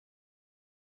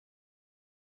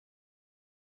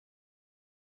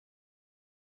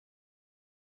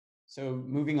So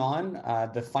moving on,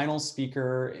 the final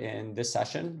speaker in this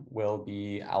session will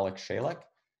be Alex Shalek.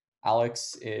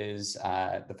 Alex is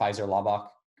the Pfizer Laubach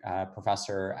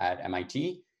professor at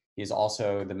MIT. He is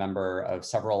also the member of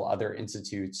several other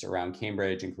institutes around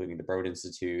Cambridge, including the Broad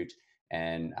Institute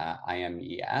and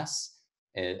IMES,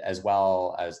 as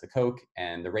well as the Koch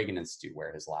and the Reagan Institute,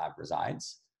 where his lab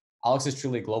resides. Alex is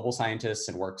truly a global scientist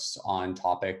and works on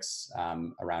topics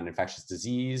around infectious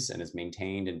disease and has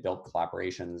maintained and built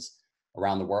collaborations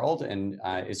around the world and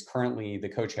is currently the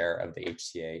co-chair of the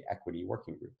HCA Equity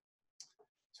Working Group.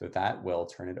 So with that, we'll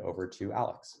turn it over to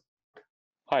Alex.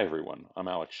 Hi, everyone. I'm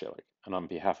Alex Shalek, and on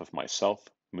behalf of myself,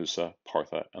 Musa,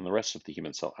 Partha, and the rest of the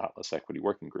Human Cell Atlas Equity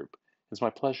Working Group, it's my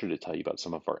pleasure to tell you about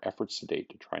some of our efforts to date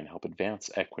to try and help advance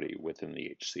equity within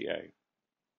the HCA.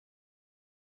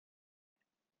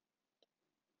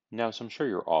 Now, as I'm sure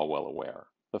you're all well aware,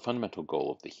 the fundamental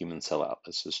goal of the Human Cell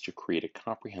Atlas is to create a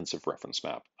comprehensive reference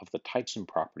map of the types and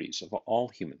properties of all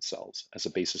human cells as a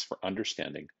basis for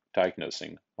understanding,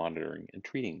 diagnosing, monitoring, and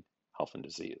treating health and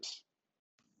disease.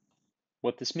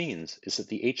 What this means is that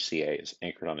the HCA is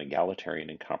anchored on egalitarian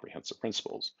and comprehensive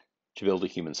principles. To build a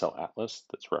human cell atlas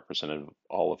that's representative of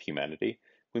all of humanity,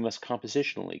 we must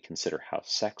compositionally consider how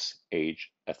sex,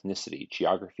 age, ethnicity,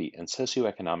 geography, and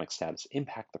socioeconomic status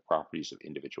impact the properties of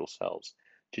individual cells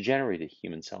to generate a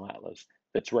human cell atlas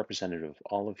that's representative of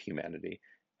all of humanity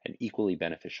and equally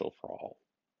beneficial for all.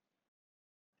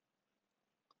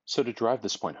 So to drive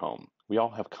this point home, we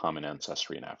all have common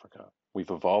ancestry in Africa. We've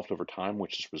evolved over time,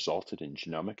 which has resulted in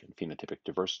genomic and phenotypic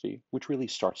diversity, which really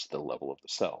starts at the level of the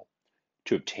cell.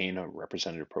 To obtain a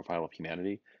representative profile of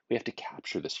humanity, we have to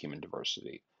capture this human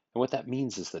diversity. And what that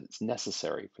means is that it's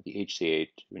necessary for the HCA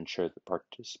to ensure the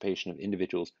participation of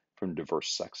individuals from diverse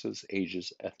sexes,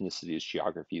 ages, ethnicities,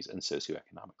 geographies, and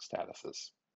socioeconomic statuses.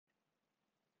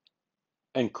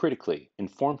 And critically,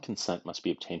 informed consent must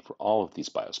be obtained for all of these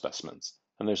biospecimens,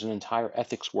 and there's an entire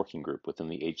ethics working group within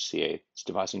the HCA that's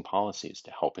devising policies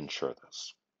to help ensure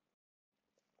this.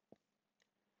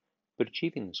 But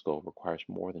achieving this goal requires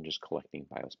more than just collecting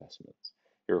biospecimens.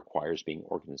 It requires being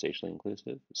organizationally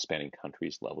inclusive, spanning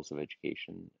countries' levels of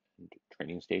education and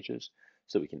training stages,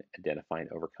 so we can identify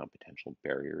and overcome potential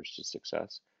barriers to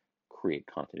success, create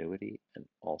continuity, and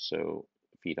also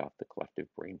feed off the collective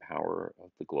brain power of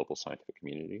the global scientific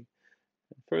community.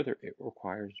 And further, it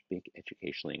requires being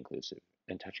educationally inclusive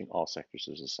and touching all sectors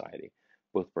of society,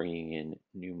 both bringing in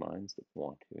new minds that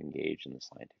want to engage in the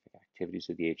scientific activities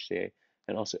of the HCA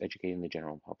and also educating the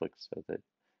general public so that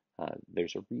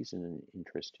there's a reason and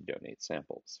interest to donate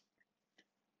samples.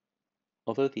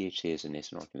 Although the HCA is a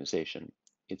nascent organization,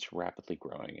 it's rapidly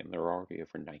growing, and there are already over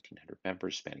 1,900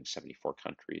 members spanning 74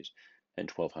 countries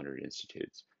and 1,200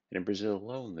 institutes. And in Brazil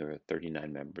alone, there are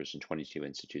 39 members and 22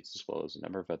 institutes, as well as a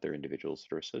number of other individuals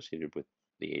that are associated with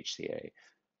the HCA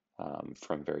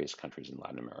from various countries in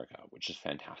Latin America, which is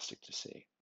fantastic to see.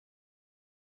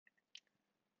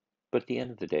 But at the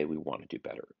end of the day, we want to do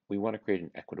better. We want to create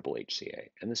an equitable HCA,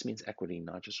 and this means equity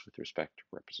not just with respect to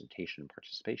representation and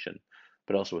participation,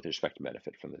 but also with respect to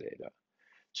benefit from the data.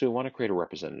 So we want to create a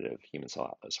representative human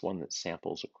cell atlas, one that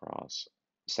samples across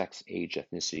sex, age,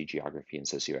 ethnicity, geography, and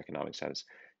socioeconomic status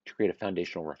to create a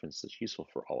foundational reference that's useful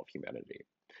for all of humanity.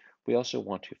 We also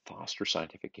want to foster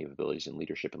scientific capabilities and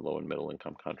leadership in low and middle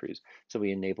income countries, so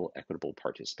we enable equitable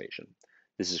participation.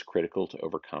 This is critical to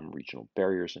overcome regional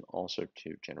barriers and also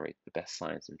to generate the best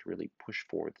science and to really push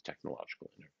forward the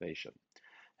technological innovation.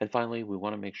 And finally, we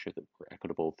want to make sure that we're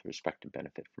equitable with respect to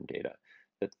benefit from data,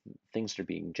 that things that are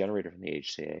being generated from the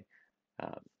HCA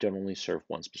don't only serve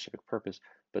one specific purpose,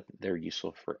 but they're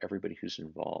useful for everybody who's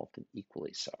involved and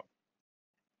equally so.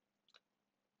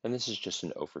 And this is just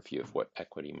an overview of what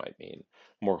equity might mean.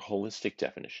 A more holistic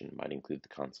definition might include the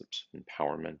concepts of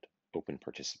empowerment, open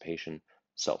participation,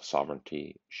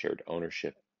 self-sovereignty, shared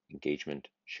ownership, engagement,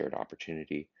 shared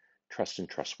opportunity, trust and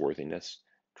trustworthiness,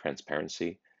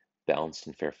 transparency, balanced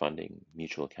and fair funding,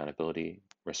 mutual accountability,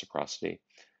 reciprocity,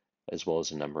 as well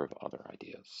as a number of other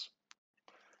ideas.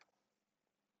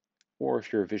 Or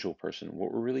if you're a visual person,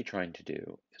 what we're really trying to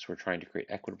do is we're trying to create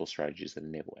equitable strategies that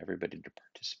enable everybody to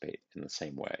participate in the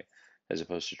same way, as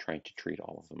opposed to trying to treat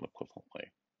all of them equivalently.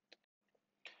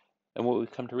 And what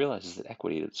we've come to realize is that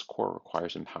equity at its core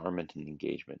requires empowerment and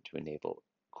engagement to enable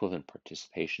equivalent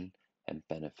participation and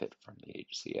benefit from the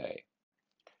HCA.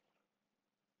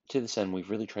 To this end, we've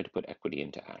really tried to put equity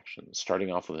into action,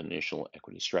 starting off with an initial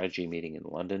equity strategy meeting in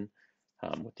London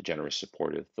with the generous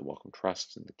support of the Wellcome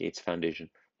Trust and the Gates Foundation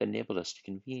that enabled us to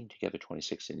convene together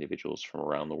 26 individuals from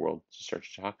around the world to start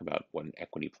to talk about what an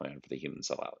equity plan for the human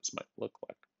cell atlas might look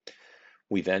like.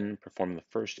 We then performed the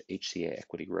first HCA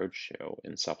Equity Roadshow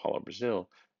in Sao Paulo, Brazil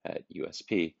at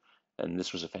USP. And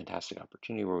this was a fantastic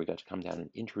opportunity where we got to come down and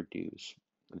introduce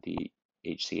the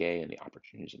HCA and the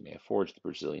opportunities it may afford to the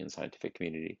Brazilian scientific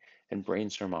community and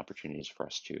brainstorm opportunities for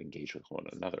us to engage with one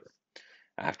another.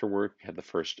 Afterward, we had the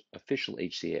first official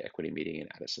HCA equity meeting in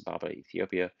Addis Ababa,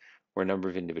 Ethiopia, where a number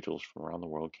of individuals from around the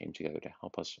world came together to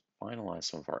help us finalize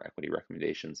some of our equity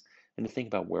recommendations and to think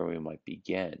about where we might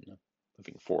begin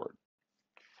moving forward.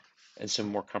 And so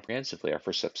more comprehensively, our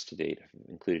first steps to date have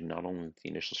included not only the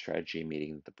initial strategy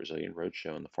meeting, the Brazilian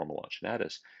Roadshow, and the formal launch in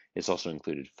Addis, it's also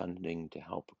included funding to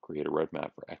help create a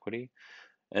roadmap for equity,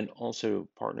 and also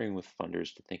partnering with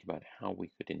funders to think about how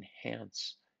we could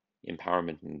enhance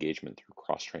empowerment and engagement through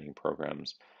cross-training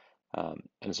programs. And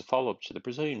as a follow-up to the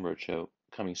Brazilian Roadshow,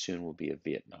 coming soon will be a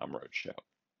Vietnam Roadshow.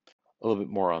 A little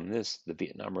bit more on this, the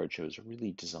Vietnam Roadshow is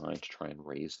really designed to try and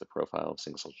raise the profile of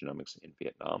single-cell genomics in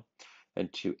Vietnam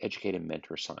and to educate and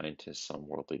mentor scientists on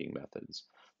world-leading methods.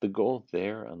 The goal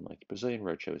there, unlike the Brazilian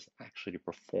Roadshow, is actually to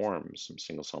perform some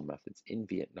single-cell methods in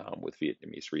Vietnam with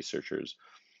Vietnamese researchers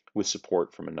with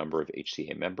support from a number of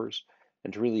HCA members,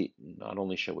 and to really not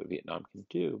only show what Vietnam can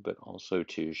do, but also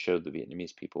to show the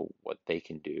Vietnamese people what they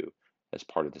can do as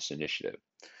part of this initiative.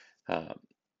 Um,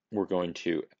 we're going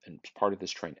to, as part of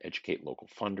this, try and educate local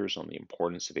funders on the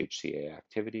importance of HCA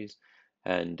activities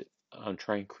and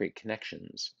try and create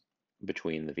connections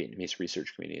between the Vietnamese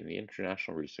research community and the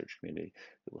international research community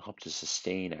that will help to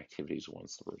sustain activities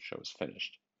once the roadshow is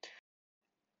finished.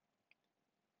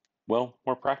 Well,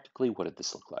 more practically, what did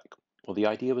this look like? Well, the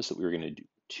idea was that we were going to do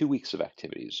 2 weeks of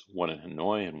activities, one in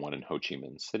Hanoi and one in Ho Chi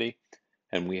Minh City.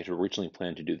 And we had originally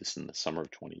planned to do this in the summer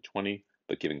of 2020,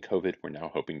 but given COVID, we're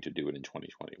now hoping to do it in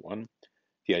 2021.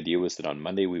 The idea was that on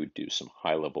Monday, we would do some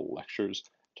high-level lectures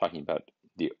talking about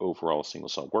the overall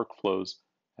single-cell workflows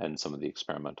and some of the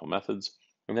experimental methods.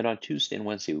 And then on Tuesday and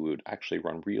Wednesday, we would actually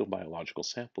run real biological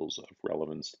samples of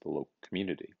relevance to the local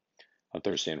community. On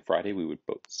Thursday and Friday, we would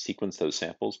both sequence those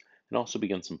samples and also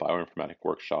begin some bioinformatic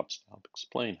workshops to help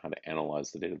explain how to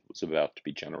analyze the data that was about to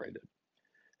be generated.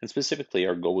 And specifically,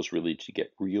 our goal was really to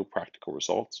get real practical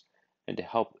results and to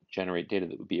help generate data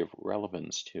that would be of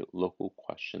relevance to local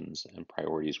questions and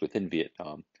priorities within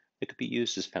Vietnam that could be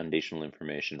used as foundational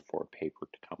information for a paper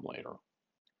to come later.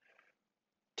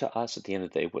 To us, at the end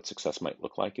of the day, what success might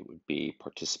look like, it would be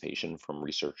participation from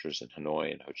researchers in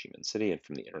Hanoi and Ho Chi Minh City and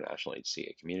from the international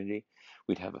HCA community.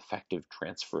 We'd have effective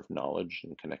transfer of knowledge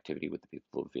and connectivity with the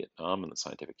people of Vietnam and the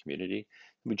scientific community.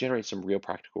 And we generate some real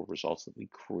practical results that we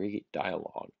create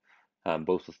dialogue,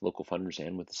 both with local funders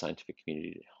and with the scientific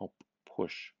community to help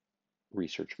push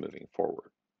research moving forward.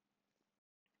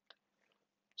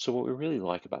 So what we really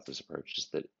like about this approach is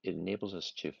that it enables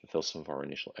us to fulfill some of our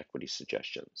initial equity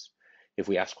suggestions. If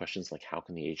we ask questions like how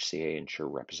can the HCA ensure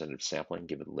representative sampling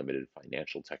given limited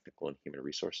financial, technical, and human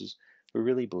resources, we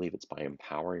really believe it's by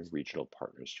empowering regional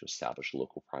partners to establish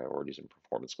local priorities and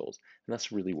performance goals. And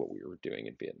that's really what we were doing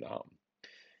in Vietnam.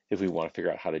 If we want to figure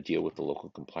out how to deal with the local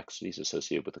complexities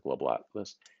associated with the global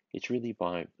atlas, it's really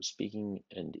by speaking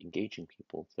and engaging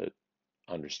people that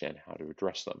understand how to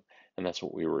address them. And that's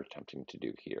what we were attempting to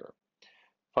do here.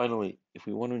 Finally, if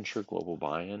we want to ensure global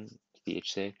buy-in to the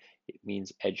HCA, it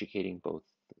means educating both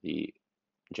the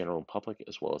general public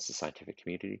as well as the scientific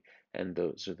community, and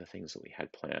those are the things that we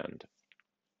had planned.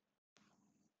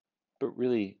 But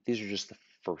really, these are just the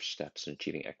first steps in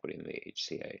achieving equity in the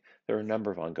HCA. There are a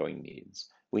number of ongoing needs.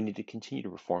 We need to continue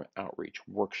to perform outreach,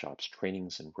 workshops,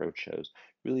 trainings, and roadshows,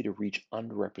 really to reach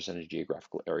underrepresented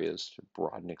geographical areas, to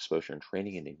broaden exposure and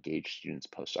training and engage students,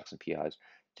 postdocs, and PIs,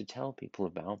 to tell people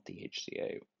about the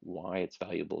HCA, why it's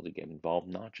valuable to get involved,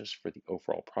 not just for the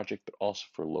overall project, but also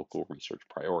for local research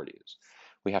priorities.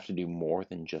 We have to do more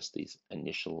than just these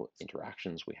initial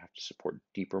interactions. We have to support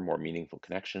deeper, more meaningful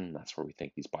connection. That's where we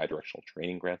think these bidirectional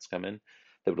training grants come in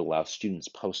that would allow students,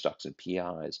 postdocs, and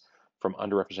PIs from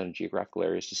underrepresented geographical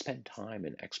areas to spend time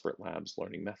in expert labs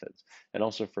learning methods, and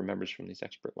also for members from these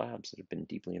expert labs that have been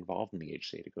deeply involved in the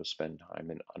HCA to go spend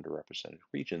time in underrepresented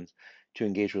regions to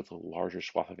engage with a larger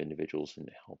swath of individuals and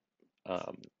to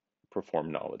help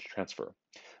perform knowledge transfer.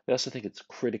 We also think it's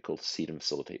critical to seed and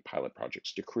facilitate pilot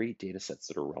projects to create data sets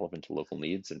that are relevant to local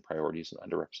needs and priorities in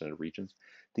underrepresented regions.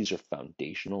 These are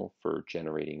foundational for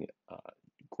generating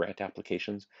grant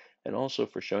applications and also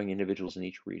for showing individuals in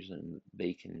each region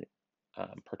they can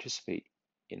participate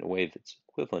in a way that's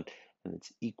equivalent and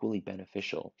that's equally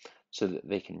beneficial so that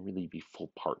they can really be full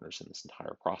partners in this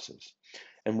entire process.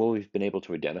 And while we've been able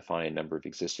to identify a number of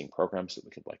existing programs that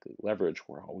we could likely leverage,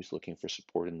 we're always looking for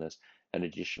support in this and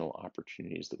additional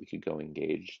opportunities that we could go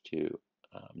engage to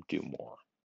do more.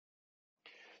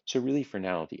 So really for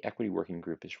now, the equity working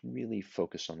group is really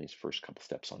focused on these first couple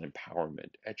steps on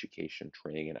empowerment, education,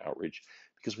 training, and outreach,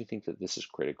 because we think that this is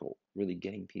critical, really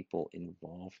getting people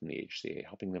involved in the HCA,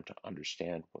 helping them to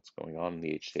understand what's going on in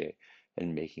the HCA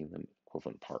and making them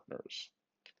equivalent partners.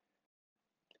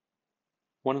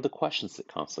 One of the questions that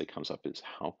constantly comes up is,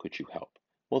 how could you help?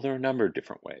 Well, there are a number of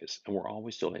different ways, and we're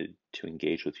always delighted to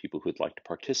engage with people who'd like to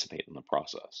participate in the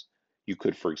process. You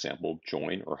could, for example,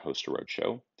 join or host a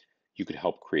roadshow. You could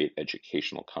help create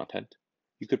educational content.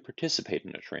 You could participate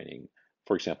in a training,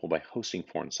 for example, by hosting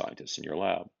foreign scientists in your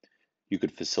lab. You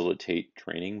could facilitate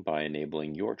training by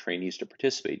enabling your trainees to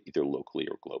participate either locally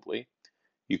or globally.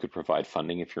 You could provide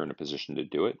funding if you're in a position to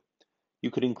do it. You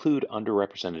could include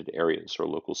underrepresented areas or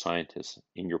local scientists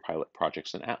in your pilot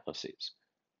projects and atlases.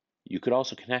 You could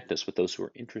also connect us with those who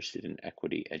are interested in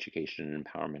equity, education, and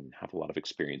empowerment and have a lot of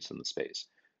experience in the space.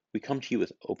 We come to you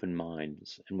with open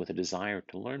minds and with a desire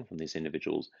to learn from these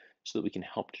individuals so that we can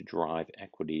help to drive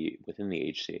equity within the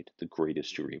HCA to the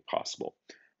greatest degree possible.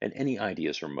 And any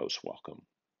ideas are most welcome.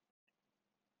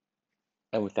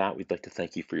 And with that, we'd like to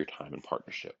thank you for your time and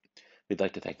partnership. We'd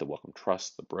like to thank the Wellcome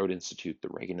Trust, the Broad Institute, the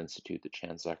Reagan Institute, the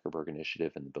Chan Zuckerberg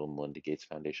Initiative, and the Bill and Melinda Gates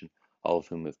Foundation, all of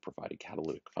whom have provided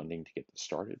catalytic funding to get this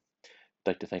started. I'd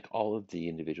like to thank all of the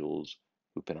individuals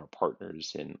who've been our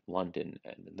partners in London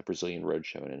and in the Brazilian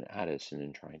Roadshow and in Addis and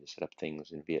in trying to set up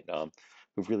things in Vietnam,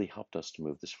 who've really helped us to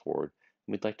move this forward.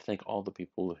 And we'd like to thank all the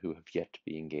people who have yet to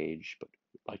be engaged, but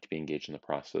would like to be engaged in the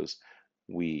process.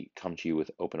 We come to you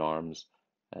with open arms,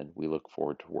 and we look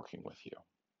forward to working with you.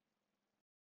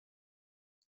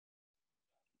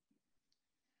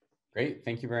 Great.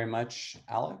 Thank you very much,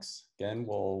 Alex. Again,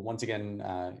 we'll once again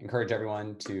encourage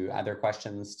everyone to add their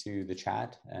questions to the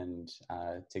chat and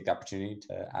take the opportunity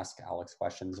to ask Alex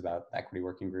questions about the Equity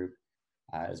Working Group,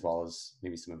 as well as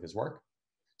maybe some of his work.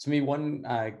 So maybe one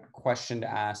question to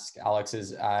ask Alex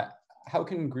is, how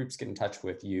can groups get in touch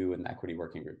with you and the Equity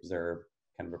Working Group? Is there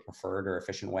kind of a preferred or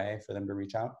efficient way for them to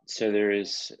reach out? So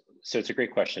it's a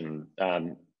great question.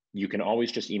 You can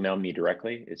always just email me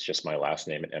directly. It's just my last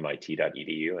name at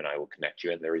mit.edu, and I will connect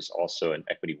you. And there is also an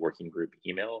Equity Working Group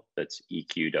email that's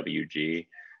eqwg@humancell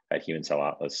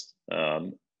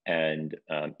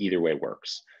either way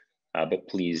works. But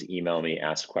please email me,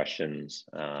 ask questions.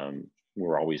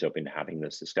 We're always open to having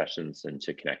those discussions and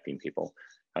to connecting people.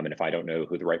 And if I don't know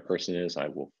who the right person is, I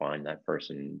will find that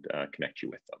person, connect you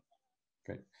with them.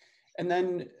 Great. And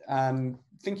then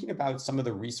thinking about some of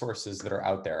the resources that are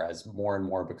out there as more and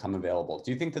more become available,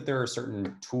 do you think that there are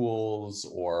certain tools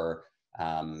or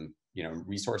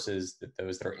resources that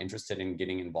those that are interested in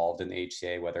getting involved in the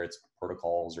HCA, whether it's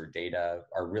protocols or data,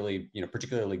 are really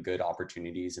particularly good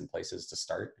opportunities and places to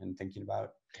start in thinking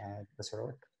about this sort of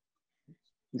work?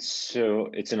 So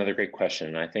it's another great question.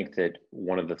 And I think that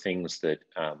one of the things that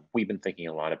we've been thinking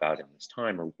a lot about in this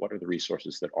time are what are the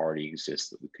resources that already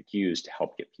exist that we could use to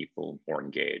help get people more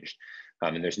engaged.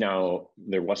 And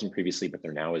there wasn't previously, but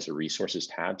there now is a resources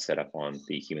tab set up on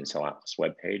the Human Cell Atlas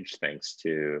webpage, thanks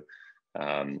to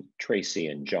Tracy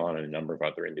and John and a number of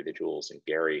other individuals and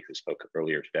Gary, who spoke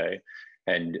earlier today.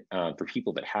 And for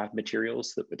people that have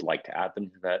materials that would like to add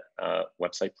them to that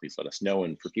website, please let us know.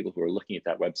 And for people who are looking at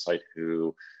that website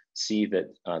who see that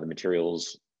the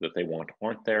materials that they want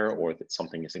aren't there, or that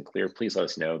something isn't clear, please let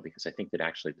us know, because I think that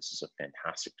actually this is a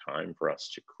fantastic time for us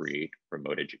to create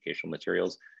remote educational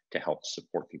materials to help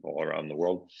support people all around the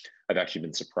world. I've actually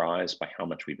been surprised by how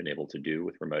much we've been able to do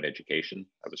with remote education.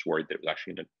 I was worried that it was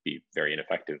actually going to be very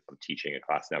ineffective. I'm teaching a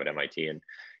class now at MIT, and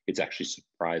it's actually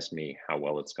surprised me how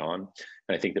well it's gone.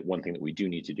 And I think that one thing that we do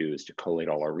need to do is to collate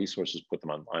all our resources, put them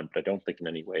online, but I don't think in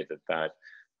any way that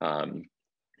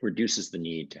reduces the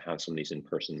need to have some of these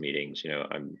in-person meetings.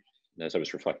 As I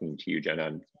was reflecting to you,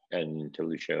 Jenna, and to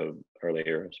Lucio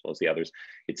earlier, as well as the others,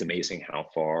 it's amazing how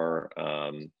far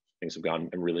things have gone.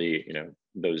 And really,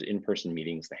 those in-person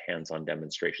meetings, the hands-on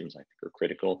demonstrations, I think are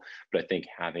critical. But I think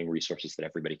having resources that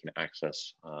everybody can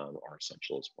access are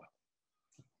essential as well.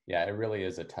 Yeah, it really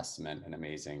is a testament and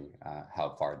amazing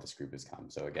how far this group has come.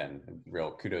 So again,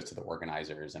 real kudos to the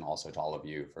organizers and also to all of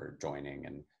you for joining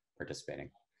and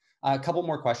participating. A couple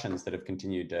more questions that have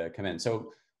continued to come in.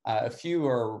 So a few,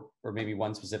 or maybe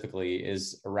one specifically,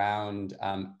 is around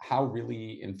how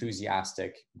really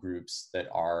enthusiastic groups that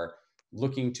are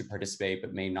looking to participate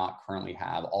but may not currently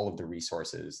have all of the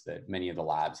resources that many of the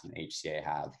labs in HCA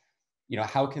have.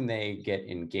 How can they get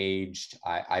engaged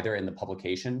either in the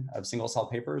publication of single cell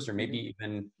papers or maybe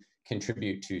even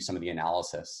contribute to some of the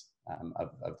analysis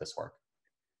of this work?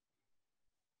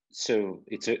 So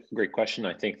it's a great question.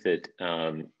 I think that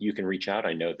you can reach out.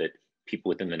 I know that people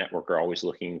within the network are always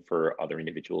looking for other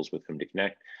individuals with whom to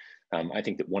connect. I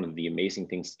think that one of the amazing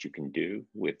things that you can do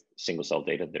with single cell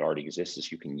data that already exists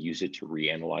is you can use it to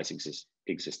reanalyze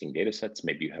existing data sets.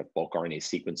 Maybe you have bulk RNA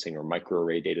sequencing or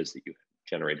microarray data that you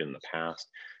generated in the past.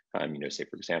 Say,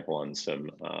 for example, on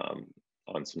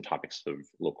some topics of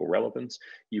local relevance,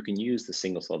 you can use the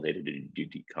single cell data to do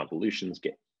deconvolutions,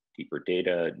 get deeper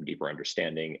data, deeper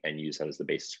understanding, and use that as the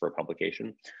basis for a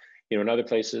publication. In other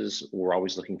places, we're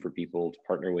always looking for people to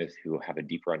partner with who have a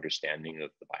deeper understanding of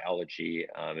the biology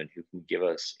and who can give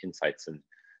us insights. And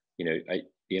I'd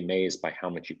be amazed by how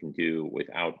much you can do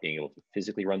without being able to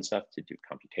physically run stuff to do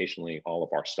computationally. All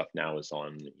of our stuff now is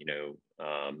on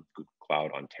Google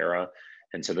Cloud on Terra.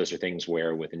 And so those are things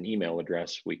where with an email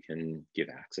address, we can give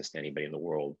access to anybody in the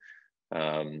world.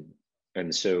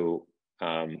 And so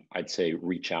I'd say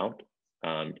reach out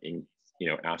and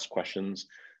ask questions.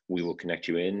 We will connect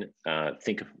you in.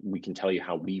 We can tell you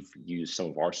how we've used some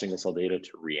of our single cell data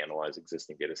to reanalyze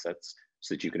existing data sets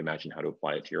so that you can imagine how to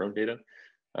apply it to your own data.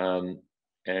 I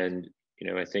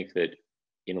think that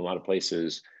in a lot of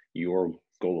places, your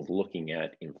goal of looking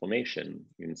at inflammation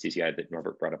in CCI that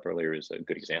Norbert brought up earlier is a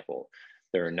good example.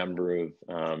 There are a number of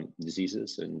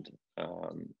diseases and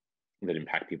that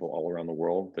impact people all around the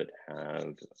world that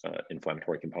have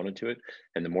inflammatory component to it.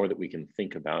 And the more that we can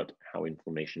think about how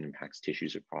inflammation impacts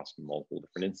tissues across multiple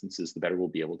different instances, the better we'll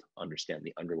be able to understand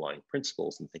the underlying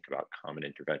principles and think about common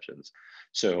interventions.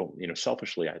 So,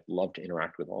 selfishly, I'd love to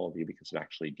interact with all of you because it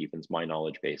actually deepens my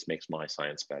knowledge base, makes my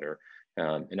science better,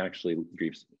 and actually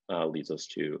leads us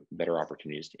to better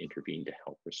opportunities to intervene to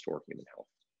help restore human health.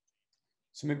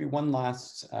 So maybe one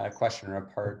last question or a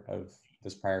part of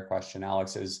this prior question,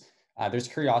 Alex, is there's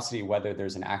curiosity whether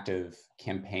there's an active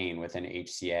campaign within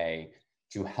HCA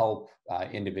to help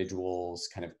individuals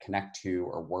kind of connect to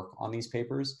or work on these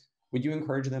papers. Would you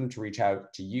encourage them to reach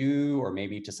out to you or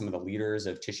maybe to some of the leaders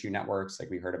of tissue networks like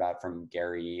we heard about from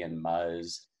Gary and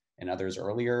Muzz and others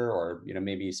earlier, or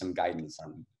maybe some guidance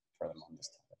for them on this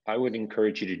topic? I would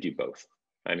encourage you to do both.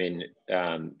 I mean,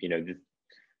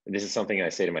 this is something I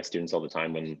say to my students all the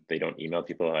time when they don't email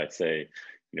people. I'd say,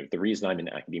 the reason I'm in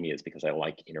academia is because I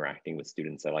like interacting with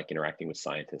students. I like interacting with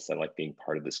scientists. I like being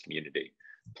part of this community.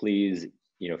 Please,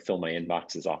 fill my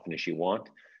inbox as often as you want.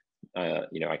 I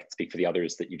can speak for the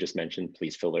others that you just mentioned.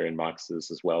 Please fill their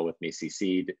inboxes as well with me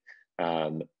CC'd.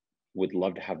 Would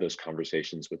love to have those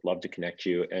conversations, would love to connect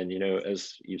you. And,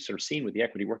 as you've sort of seen with the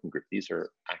Equity Working Group, these are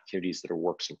activities that are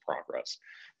works in progress,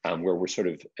 where we're sort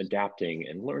of adapting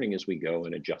and learning as we go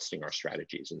and adjusting our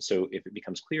strategies. And so if it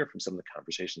becomes clear from some of the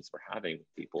conversations we're having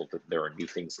with people that there are new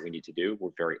things that we need to do, we're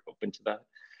very open to that.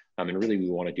 And really, we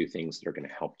want to do things that are going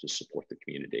to help to support the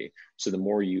community. So the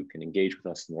more you can engage with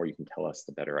us, the more you can tell us,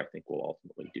 the better I think we'll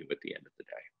ultimately do at the end of the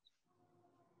day.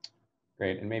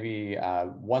 Great, and maybe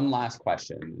one last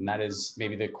question, and that is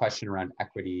maybe the question around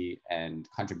equity and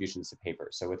contributions to paper.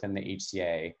 So within the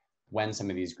HCA, when some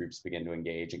of these groups begin to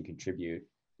engage and contribute,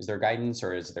 is there guidance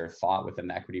or is there thought within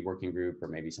the Equity Working Group or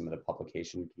maybe some of the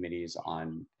publication committees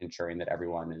on ensuring that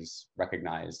everyone is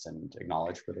recognized and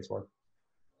acknowledged for this work?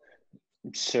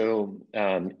 So,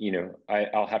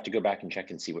 I'll have to go back and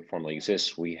check and see what formally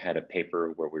exists. We had a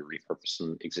paper where we repurposed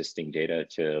some existing data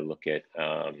to look at,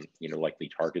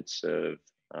 likely targets of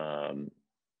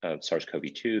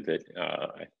SARS-CoV-2 that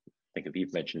I think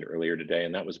Aviv mentioned earlier today.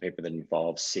 And that was a paper that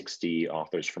involved 60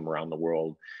 authors from around the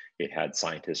world. It had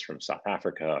scientists from South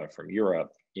Africa, from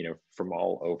Europe, from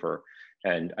all over.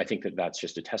 And I think that that's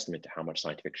just a testament to how much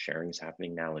scientific sharing is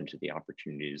happening now and to the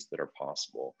opportunities that are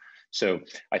possible. So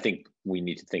I think we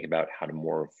need to think about how to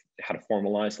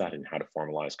formalize that and how to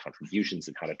formalize contributions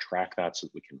and how to track that so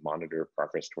that we can monitor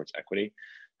progress towards equity.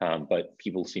 But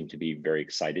people seem to be very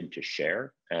excited to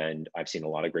share. And I've seen a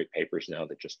lot of great papers now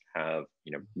that just have,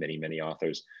 many, many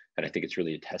authors. And I think it's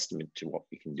really a testament to what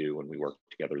we can do when we work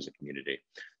together as a community.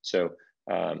 So,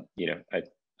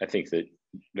 I think that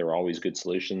there are always good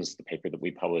solutions. The paper that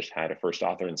we published had a first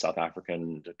author in South Africa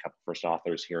and a couple first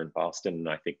authors here in Boston. And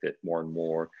I think that more and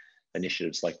more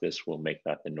initiatives like this will make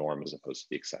that the norm as opposed to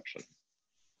the exception.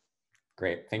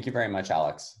 Great. Thank you very much,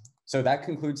 Alex. So that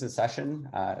concludes the session.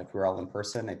 If we're all in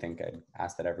person, I think I'd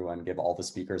ask that everyone give all the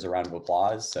speakers a round of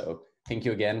applause. So thank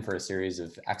you again for a series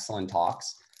of excellent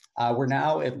talks. We're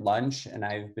now at lunch, and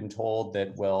I've been told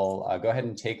that we'll go ahead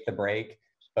and take the break,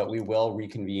 but we will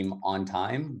reconvene on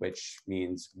time, which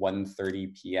means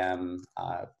 1:30 p.m.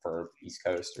 For East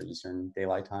Coast or Eastern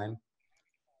Daylight Time.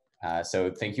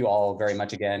 So thank you all very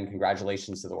much again.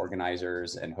 Congratulations to the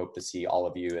organizers and hope to see all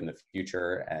of you in the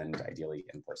future and ideally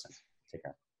in person. Take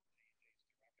care.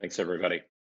 Thanks, everybody.